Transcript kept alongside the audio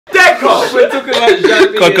We're talking about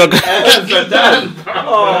Xavi and Zidane.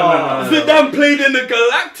 Zidane played in the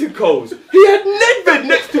Galacticos. He had Nedved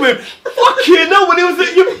next to him. Fucking no, when he was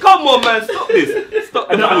at you. Come on, man, stop this. Stop.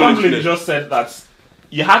 I can't believe you just said that.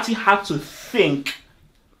 You actually had to think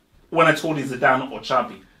when I told you Zidane or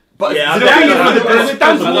Xavi. But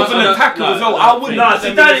Zidane's more of an attacker as well. I wouldn't. Nah,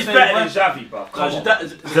 Zidane is better than Xavi, bro.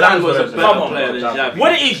 Zidane was a better player than Xavi.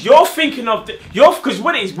 What it is, you're thinking of because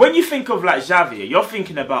what it is when you think of like Xavi, you're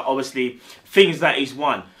thinking about obviously things that he's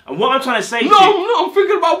won. And what I'm trying to say to you, I'm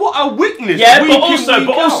thinking about what I witnessed. Yeah, but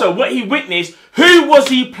also what he witnessed. Who was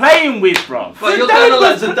he playing with, bro? But you're kind of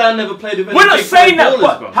like Zidane never played with any We're not big saying that,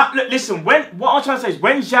 ballers, but listen. What I'm trying to say is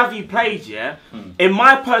when Xavi played, in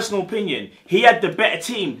my personal opinion, he had the better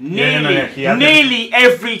team nearly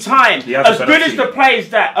every time. As good as the players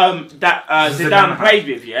that Zidane played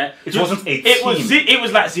with, it wasn't a team. It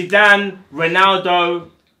was like Zidane, Ronaldo.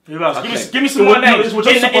 Who else? Okay. Give me some more names in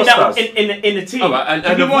the team. Right,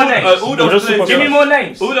 give me more names. Give me more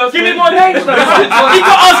names. Give me more names. He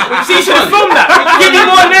got us. See, you should have filmed that. Give me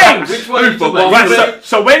more names. Which one? Right,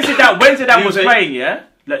 so when Zidane was playing,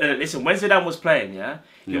 listen, when Zidane was playing,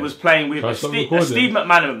 he was playing with Steve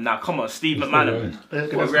McManaman. Now, come on, Steve McManaman.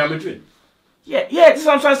 Real Madrid. Yeah, that's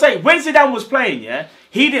what I'm trying to say. When Zidane was playing,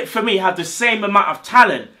 he did for me have the same amount of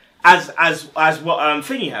talent as what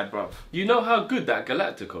Thingy had, bro. You know how good that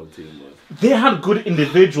Galactico team was? They had good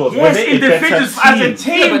individuals. Yes, individuals as a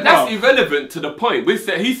team. Yeah, but that's irrelevant to the point.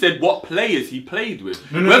 He said what players he played with.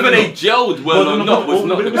 Whether they gelled well or not was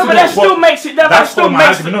not. No, but that still makes it. That still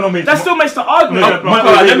makes the argument. Wait.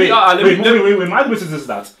 My argument is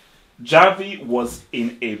that Xavi was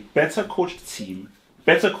in a better coached team,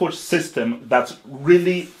 better coach system that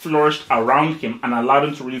really flourished around him and allowed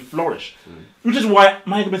him to really flourish. Which is why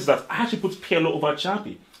my argument is that I actually put Pirlo over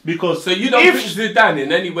Xavi. Because so you don't think Zidane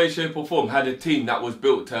in any way, shape or form had a team that was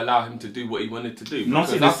built to allow him to do what he wanted to do?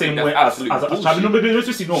 Not in the same way as Xavi. No, but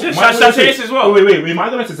let's see. Shall I say this as well? Wait. My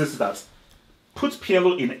argument is this: that put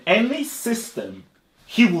Pirlo in any system,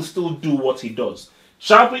 he will still do what he does.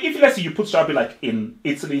 Xavi, if let's say you put Xavi like in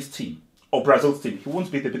Italy's team or Brazil's team, he won't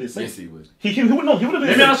be the same. Yes, he would. He would not. He wouldn't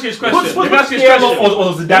be the Let same. me ask you this question. Put Pirlo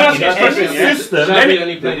or Zidane in any system. Xavi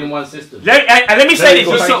only played in one system. Let me say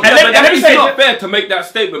this. It's not fair to make that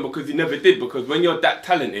statement because he never did. Because when you're that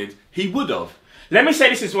talented, he would have. Let me say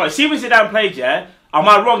this as well. See when Zidane played, am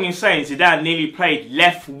I wrong in saying Zidane nearly played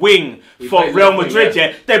left wing for Real Madrid?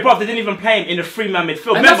 They didn't even play him in a three-man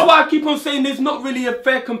midfield. And that's why I keep on saying there's not really a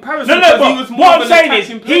fair comparison. No, but what I'm saying is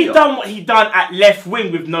he done what he done at left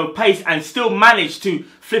wing with no pace and still managed to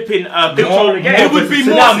flipping control the game. It would be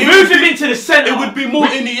more. Now move him into the centre. It would be more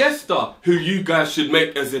Iniesta, who you guys should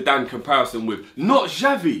make a Zidane comparison with, not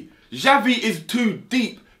Xavi. Xavi is too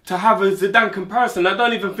deep to have a Zidane comparison. I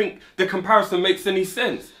don't even think the comparison makes any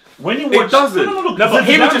sense. When you watch, it doesn't. No, but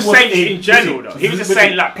he was just saying in general, though. He was just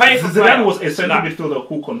saying, like, playing for Zidane was a central midfielder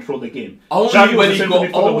who controlled the game. Only when he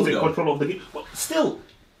got older. Was in control of the game. But still,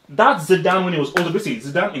 that Zidane when he was older, basically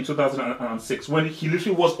Zidane in 2006, when he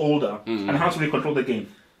literally was older and had to really control the game.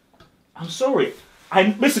 I'm sorry.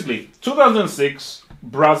 Basically, 2006,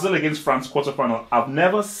 Brazil against France quarterfinal. I've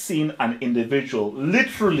never seen an individual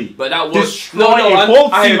literally destroy a whole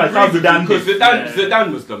team like how Zidane did. Because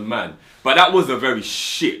Zidane was the man. But that was a very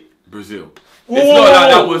shit Brazil. It's not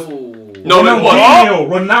like that was... No,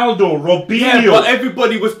 Ronaldo, Robinho. Yeah, but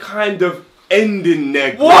everybody was kind of ending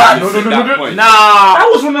their what? No. Nah. That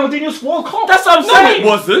was Ronaldinho's World Cup. That's what I'm saying. No, it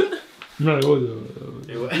wasn't. No, it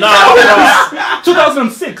wasn't. No.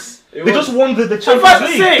 2006. They just won the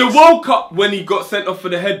Champions League. The World Cup when he got sent off for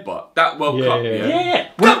the headbutt. That World Cup.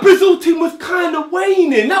 Yeah. That Brazil team was kind of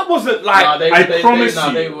waning. That wasn't like...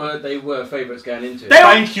 They were favourites going into it.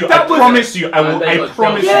 Thank you. I promise you. I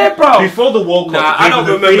promise you. Yeah, bro. Before the World Cup, I don't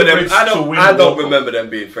remember them. I don't remember them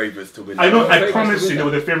being favourites to win. I promise you they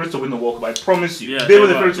were the favourites to win the World Cup. I promise you. They were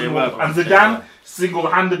the favourites to win the World Cup. And Zidane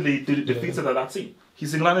single-handedly defeated that team. He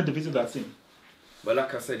single-handedly defeated that team. But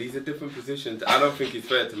like I said, these are different positions. I don't think it's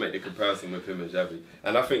fair to make the comparison with him and Xavi.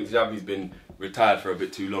 And I think Xavi's been retired for a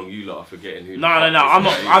bit too long. You lot are forgetting who. No. I'm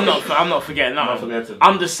not forgetting that.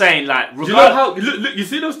 I'm just saying, like, do you know how? Look, you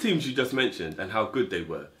see those teams you just mentioned and how good they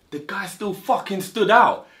were. The guy still fucking stood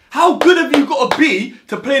out. How good have you got to be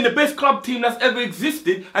to play in the best club team that's ever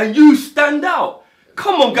existed and you stand out?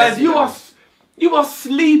 Come on, guys, You are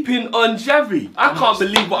sleeping on Xavi. I can't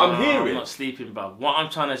believe what I'm hearing. I'm not sleeping, bruv. What I'm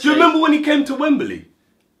trying to say... Do you remember when he came to Wembley?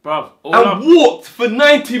 Bruv. Walked for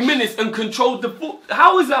 90 minutes and controlled the foot.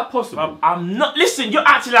 How is that possible? Bruv, I'm not... Listen, you're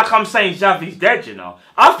acting like I'm saying Xavi's dead, you know.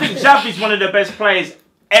 I think Xavi's one of the best players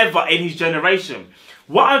ever in his generation.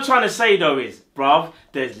 What I'm trying to say, though, is... bruv,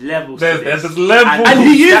 there's levels to There's this. levels. And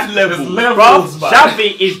he is level. There's levels, Bruv, man.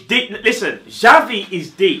 Xavi is deep. Listen, Xavi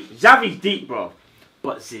is deep. Xavi's deep, bruv.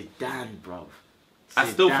 But Zidane, bruv. I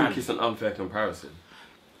still Zidane. think it's an unfair comparison.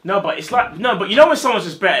 No, but it's like but you know when someone's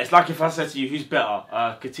just better. It's like if I said to you, "Who's better,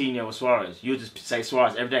 Coutinho or Suarez?" You just say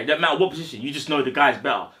Suarez every day. Don't matter what position. You just know the guy's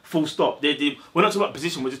better. Full stop. We're not talking about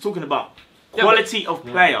position. We're just talking about quality of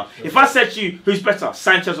player. If I said to you, "Who's better,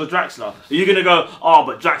 Sanchez or Draxler?" Are you gonna go, "Oh,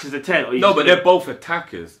 but Drax is a 10"? Or No, but they're both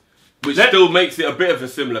attackers, which still makes it a bit of a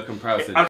similar comparison. Okay,